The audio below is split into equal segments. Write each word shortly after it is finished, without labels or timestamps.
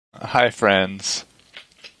Hi friends.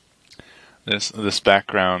 This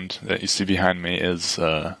background that you see behind me is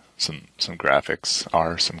some graphics.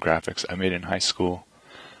 Are some graphics I made in high school.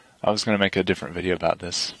 I was going to make a different video about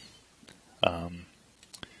this, but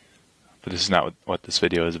this is not what this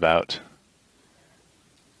video is about.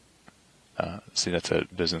 See, that's a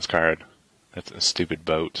business card. That's a stupid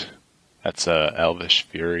boat. That's a Elvish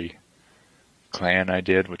Fury clan I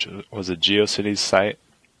did, which was a GeoCities site.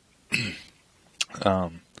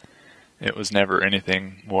 It was never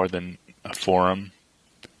anything more than a forum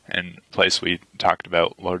and place we talked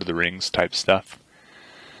about Lord of the Rings type stuff.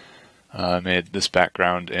 I made this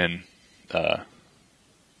background in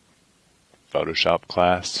Photoshop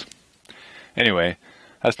class. Anyway,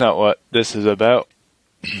 that's not what this is about.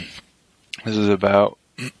 This is about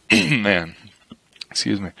man,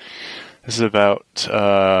 excuse me. This is about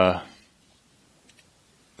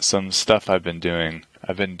some stuff I've been doing.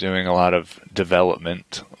 I've been doing a lot of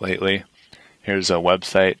development lately. Here's a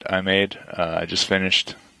website I made. I just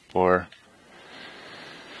finished for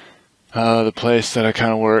the place that I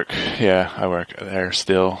kind of work. Yeah, I work there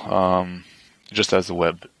still, just as a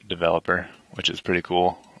web developer, which is pretty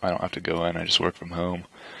cool. I don't have to go in. I just work from home.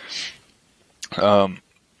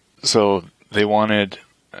 So they wanted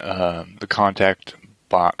the contact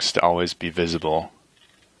box to always be visible,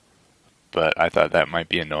 but I thought that might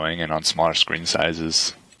be annoying, and on smaller screen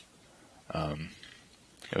sizes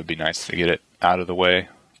it would be nice to get it out of the way.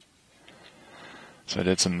 So I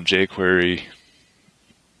did some jQuery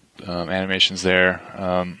animations there.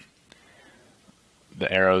 The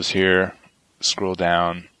arrows here, scroll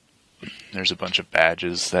down, there's a bunch of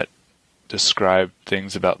badges that describe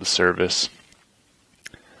things about the service.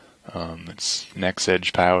 It's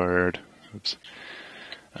NextEdge powered. Oops.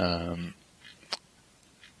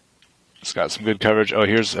 It's got some good coverage. Oh,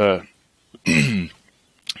 here's a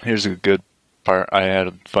here's a good part. I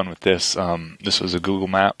had fun with this. This was a Google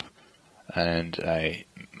map, and I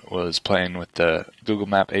was playing with the Google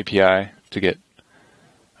Map API to get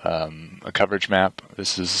a coverage map.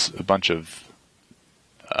 This is a bunch of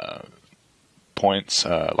points,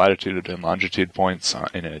 latitude and longitude points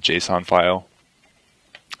in a JSON file,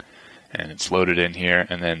 and it's loaded in here.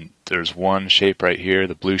 And then there's one shape right here,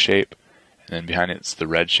 the blue shape. And then behind it's the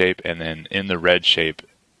red shape, and then in the red shape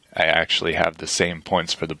I actually have the same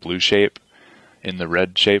points for the blue shape in the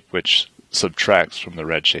red shape, which subtracts from the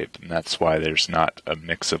red shape, and that's why there's not a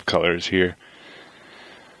mix of colors here.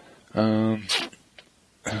 Then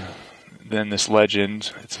this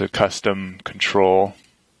legend, it's a custom control.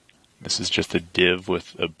 This is just a div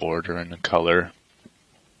with a border and a color.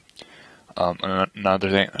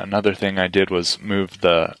 Another thing I did was move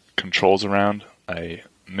the controls around. I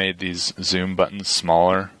made these zoom buttons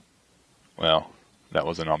smaller. Well, that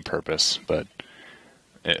wasn't on purpose, but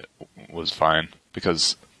it was fine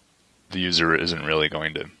because the user isn't really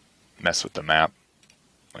going to mess with the map.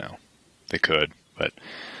 Well, they could, but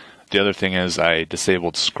the other thing is I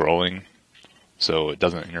disabled scrolling so it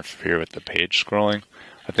doesn't interfere with the page scrolling.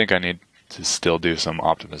 I think I need to still do some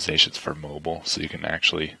optimizations for mobile so you can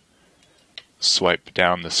actually swipe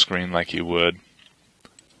down the screen like you would.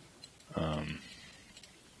 I'm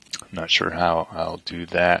not sure how I'll do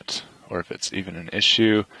that, or if it's even an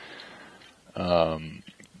issue.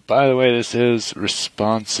 By the way, this is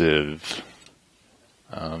responsive.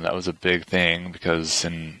 That was a big thing because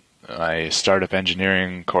in my startup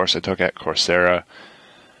engineering course I took at Coursera,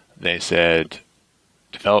 they said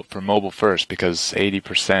develop for mobile first because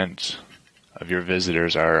 80% of your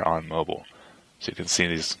visitors are on mobile. So you can see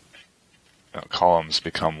these columns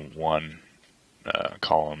become one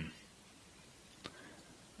column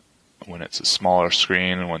when it's a smaller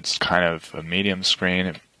screen, and when it's kind of a medium screen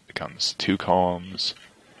it becomes two columns,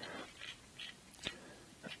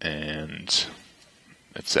 and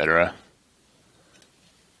etc.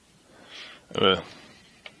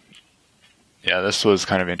 Yeah, this was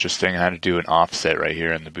kind of interesting. I had to do an offset right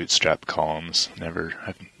here in the bootstrap columns.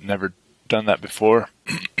 I've never done that before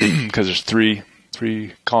because there's three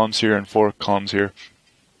columns here and 4 columns here.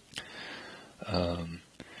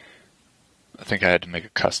 I think I had to make a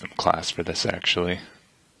custom class for this actually.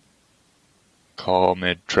 Call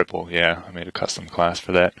mid triple. Yeah, I made a custom class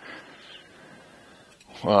for that.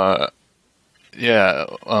 Yeah.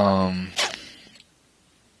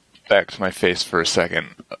 Back to my face for a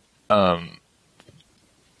second.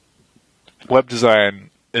 Web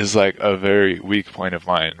design is like a very weak point of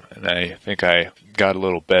mine, and I think I got a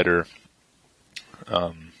little better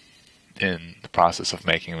in the process of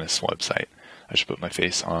making this website. I should put my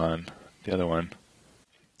face on the other one.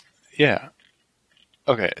 Yeah.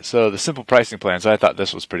 Okay, so the simple pricing plans, I thought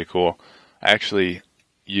this was pretty cool. I actually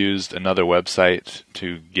used another website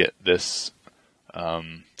to get this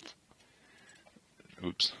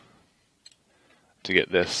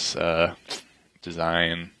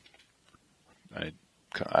design.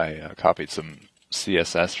 I copied some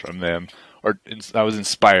CSS from them, or I was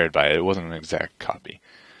inspired by it. It wasn't an exact copy,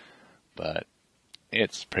 but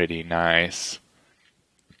it's pretty nice.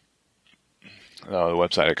 The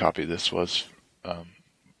website I copied this was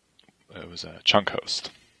it was a chunk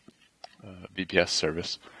host, VPS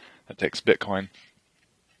service that takes Bitcoin.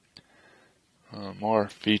 More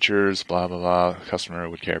features, blah blah blah. The customer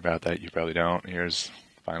would care about that. You probably don't. Here's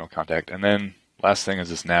final contact, and then last thing is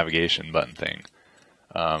this navigation button thing.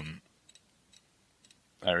 I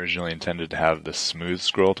originally intended to have the smooth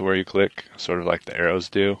scroll to where you click, sort of like the arrows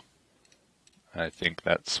do. I think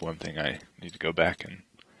that's one thing I need to go back and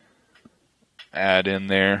add in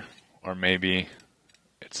there, or maybe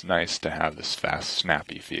it's nice to have this fast,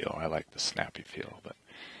 snappy feel. I like the snappy feel, but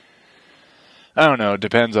I don't know. It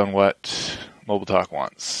depends on what Mobile Talk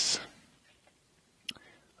wants.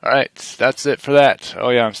 Alright, that's it for that. Oh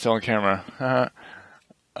yeah, I'm still on camera.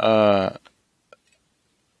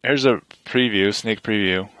 Here's a preview, sneak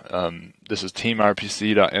preview. This is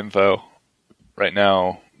teamrpc.info. Right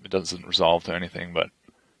now, it doesn't resolve to anything, but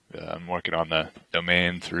I'm working on the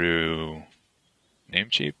domain through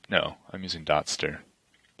Namecheap. No, I'm using Dotster,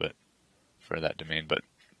 but for that domain. But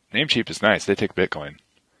Namecheap is nice. They take Bitcoin.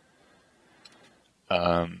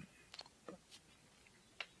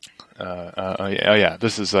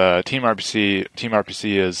 This is Team RPC. Team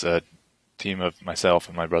RPC is a team of myself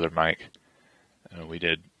and my brother Mike. We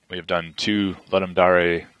have done 2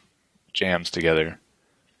 Ludum jams together.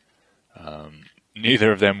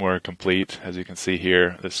 Neither of them were complete, as you can see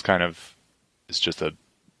here. This kind of is just a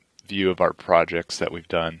view of our projects that we've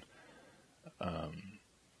done.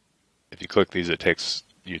 If you click these, it takes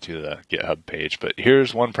you to the GitHub page. But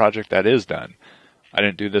here's one project that is done. I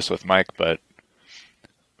didn't do this with Mike, but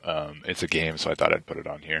it's a game, so I thought I'd put it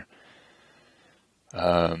on here.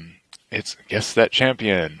 It's Guess That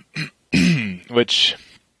Champion, which,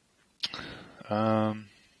 oh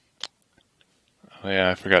yeah,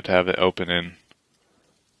 I forgot to have it open in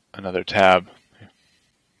another tab.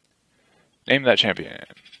 Name that champion.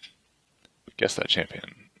 Guess that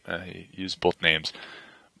champion. He used both names.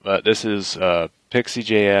 But this is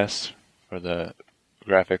BTCJam for the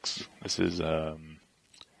graphics. This is, I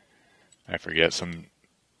forget, some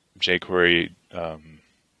jQuery,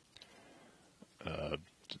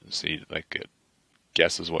 see, like, it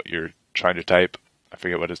guesses what you're trying to type. I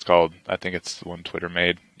forget what it's called. I think it's the one Twitter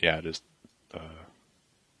made. Yeah, it is.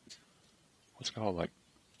 What's it called? Like,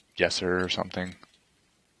 Guesser or something.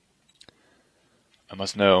 I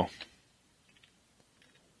must know.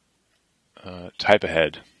 Type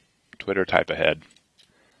ahead. Twitter type ahead.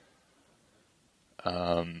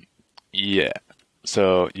 Yeah.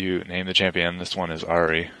 So you name the champion. This one is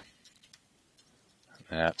Ari.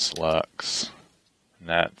 That's Lux. And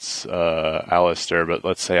that's Alistair, but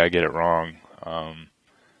let's say I get it wrong.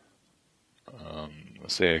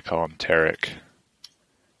 Let's say I call him Tarek.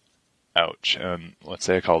 Ouch. And let's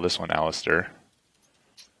say I call this one Alistair.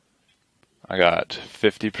 I got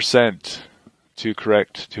 50%. 2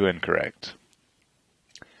 correct, 2 incorrect.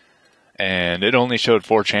 And it only showed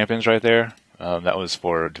 4 champions right there. That was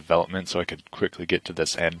for development, so I could quickly get to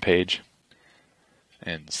this end page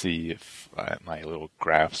and see if my little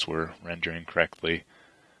graphs were rendering correctly,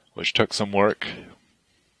 which took some work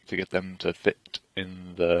to get them to fit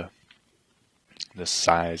in this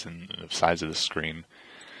size and the size of the screen.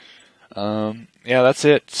 Yeah, that's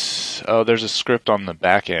it. Oh, there's a script on the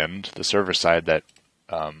back end, the server side, that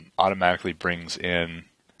automatically brings in.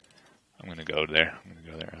 I'm gonna go there.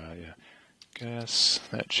 Yeah. Guess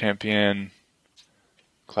that champion.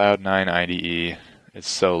 Cloud9 IDE. It's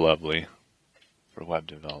so lovely for web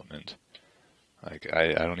development. Like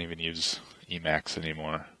I don't even use Emacs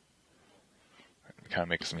anymore. It kind of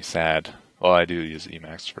makes me sad. Well, I do use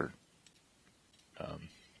Emacs for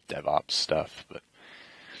DevOps stuff, but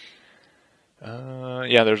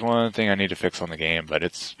yeah, there's one thing I need to fix on the game, but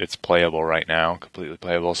it's playable right now, completely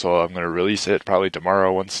playable. So I'm going to release it probably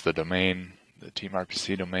tomorrow once the domain, the Team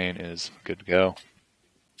RPC domain, is good to go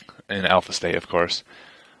in alpha state, of course.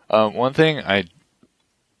 One thing I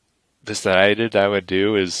decided I would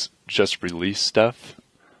do is just release stuff.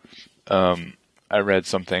 I read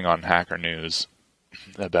something on Hacker News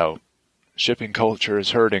about shipping culture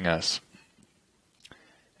is hurting us,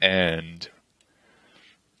 and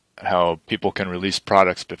how people can release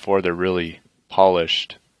products before they're really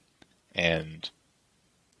polished, and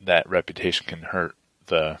that reputation can hurt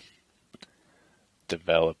the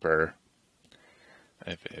developer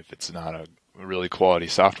if it's not really quality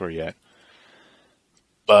software yet.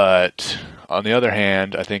 But on the other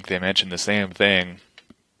hand, I think they mentioned the same thing,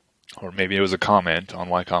 or maybe it was a comment on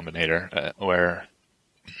Y Combinator, where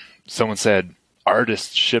someone said,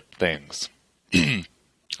 artists ship things.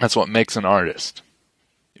 That's what makes an artist.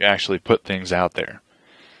 You actually put things out there.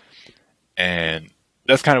 And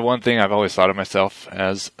that's kind of one thing I've always thought of myself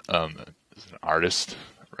as an artist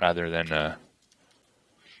rather than a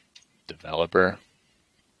developer.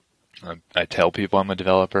 I tell people I'm a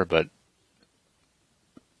developer, but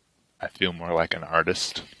I feel more like an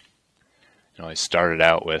artist. You know, I started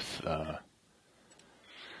out with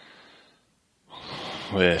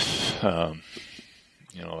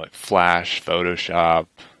you know, like Flash, Photoshop,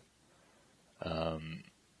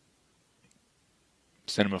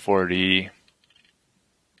 Cinema 4D.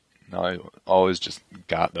 I always just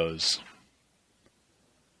got those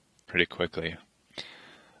pretty quickly.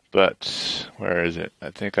 But where is it?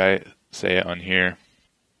 I think I say it on here.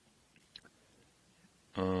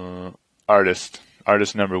 Artist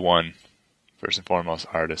number one, first and foremost,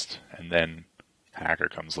 artist, and then hacker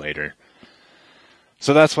comes later.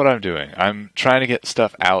 So that's what I'm doing. I'm trying to get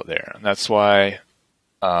stuff out there, and that's why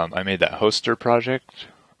I made that hoster project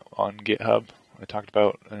on GitHub I talked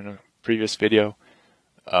about in a previous video.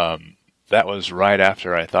 That was right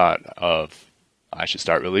after I thought of I should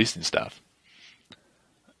start releasing stuff.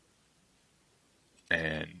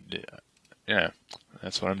 And yeah,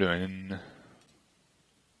 that's what I'm doing. And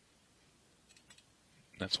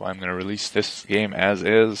that's why I'm going to release this game as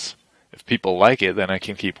is. If people like it, then I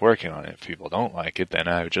can keep working on it. If people don't like it, then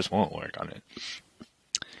I just won't work on it.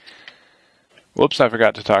 Whoops, I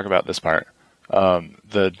forgot to talk about this part.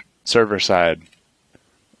 The server side,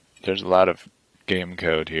 there's a lot of game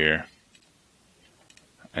code here.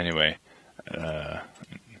 Anyway, no,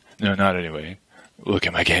 not anyway. Look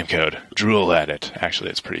at my game code. Drool at it.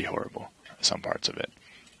 Actually, it's pretty horrible, some parts of it.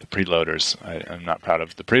 The preloaders, I'm not proud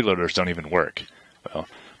of. The preloaders don't even work. Well,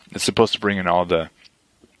 it's supposed to bring in all the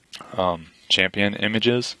champion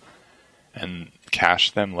images and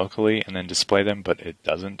cache them locally and then display them, but it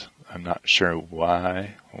doesn't. I'm not sure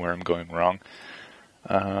why, where I'm going wrong.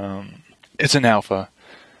 It's an alpha,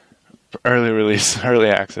 early release, early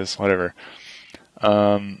access, whatever.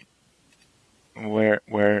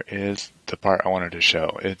 Where is the part I wanted to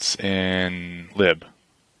show? It's in lib.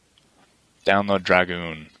 Download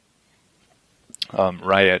Dragoon.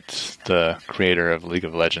 Riot, the creator of League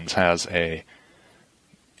of Legends, has a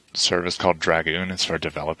service called Dragoon. It's for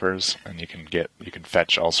developers, and you can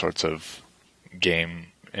fetch all sorts of game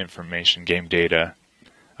information, game data,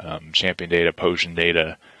 champion data, potion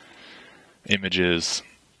data, images.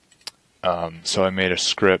 So I made a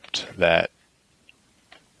script that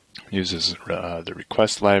uses the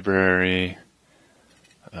request library,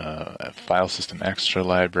 a file system extra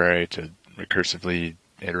library to recursively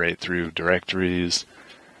iterate through directories,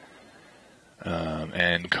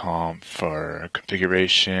 and comp for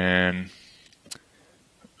configuration,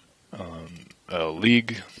 a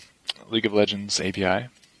League of Legends API.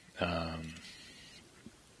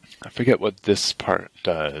 I forget what this part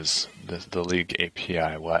does, the League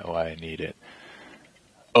API, why I need it.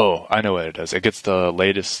 Oh, I know what it does. It gets the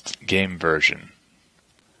latest game version,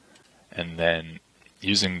 and then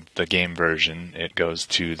using the game version, it goes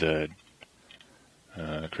to the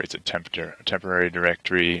creates a temporary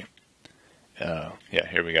directory. Yeah,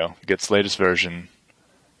 here we go. It gets latest version.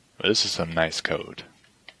 This is some nice code.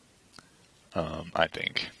 I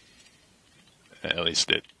think. At least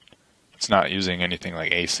it's not using anything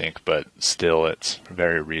like async, but still it's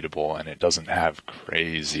very readable, and it doesn't have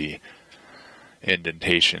crazy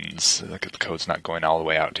indentations. Like the code's not going all the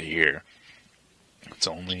way out to here. It's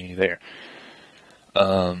only there.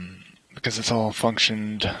 Because it's all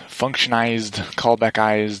functionized,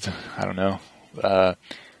 callbackized, I don't know.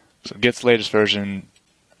 So it gets the latest version,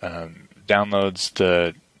 downloads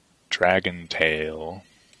the Dragon Tail.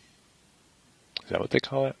 Is that what they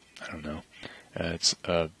call it? I don't know. It's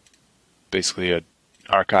basically an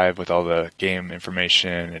archive with all the game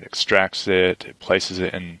information. It extracts it, it places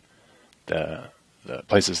it in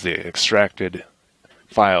places the extracted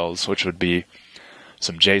files, which would be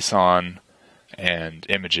some JSON and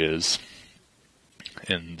images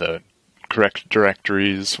in the correct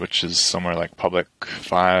directories, which is somewhere like public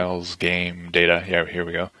files, game, data. Yeah, here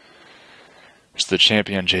we go. There's the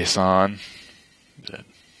champion JSON. You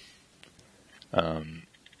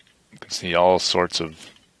can see all sorts of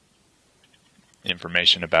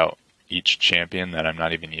information about each champion that I'm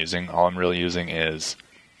not even using. All I'm really using is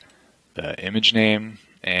the image name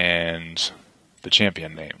and the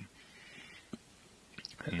champion name.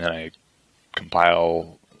 And then I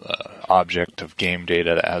compile object of game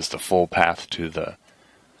data that has the full path to the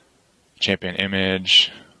champion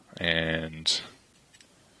image, and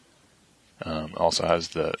also has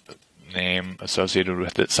the name associated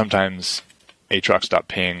with it. Sometimes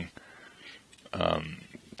atrox.ping,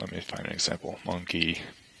 let me find an example, Monkey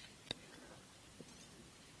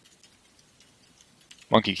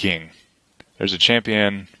King. There's a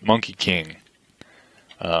champion, Monkey King.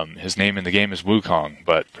 His name in the game is Wukong,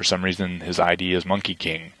 but for some reason his ID is Monkey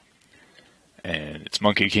King. And it's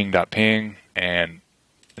monkeyking.ping, and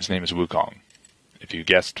his name is Wukong. If you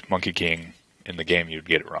guessed Monkey King in the game, you'd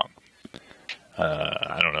get it wrong.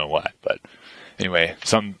 I don't know why, but anyway,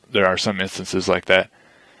 there are some instances like that.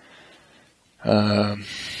 Yeah,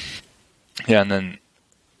 and then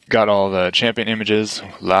got all the champion images,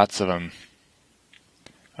 lots of them.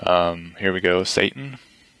 Here we go, Satan.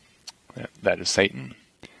 That is Satan.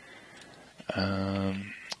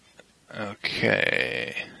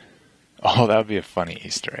 Okay. Oh, that would be a funny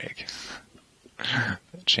Easter egg.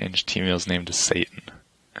 Change T-Mail's name to Satan.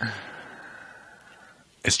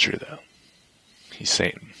 It's true, though. He's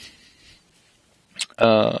Satan.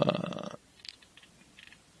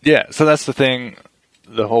 Yeah, so that's the thing.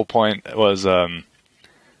 The whole point was, ERF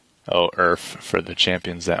for the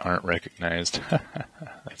champions that aren't recognized.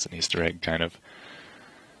 That's an Easter egg, kind of.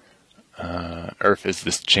 ERF is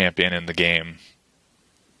this champion in the game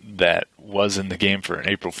that was in the game for an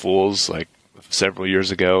April Fool's, like, several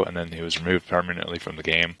years ago, and then he was removed permanently from the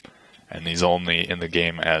game, and he's only in the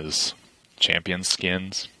game as champion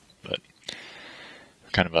skins, but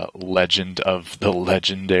kind of a legend of the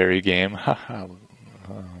legendary game.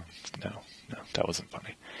 No, that wasn't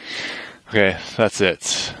funny. Okay, that's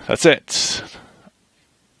it.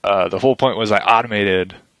 The whole point was I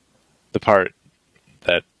automated the part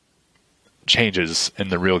that changes in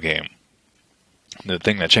the real game. The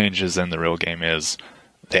thing that changes in the real game is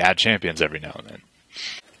they add champions every now and then.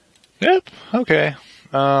 Yep, okay.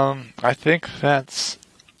 I think that's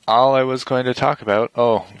all I was going to talk about.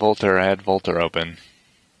 Oh, Volter, I had Volter open.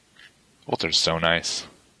 Volter's so nice.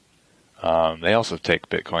 They also take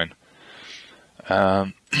Bitcoin.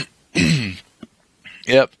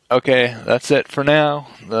 Yep, okay, that's it for now.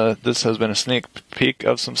 This has been a sneak peek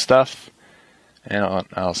of some stuff, and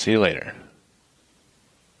I'll see you later.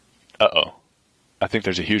 Uh-oh. I think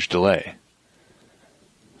there's a huge delay.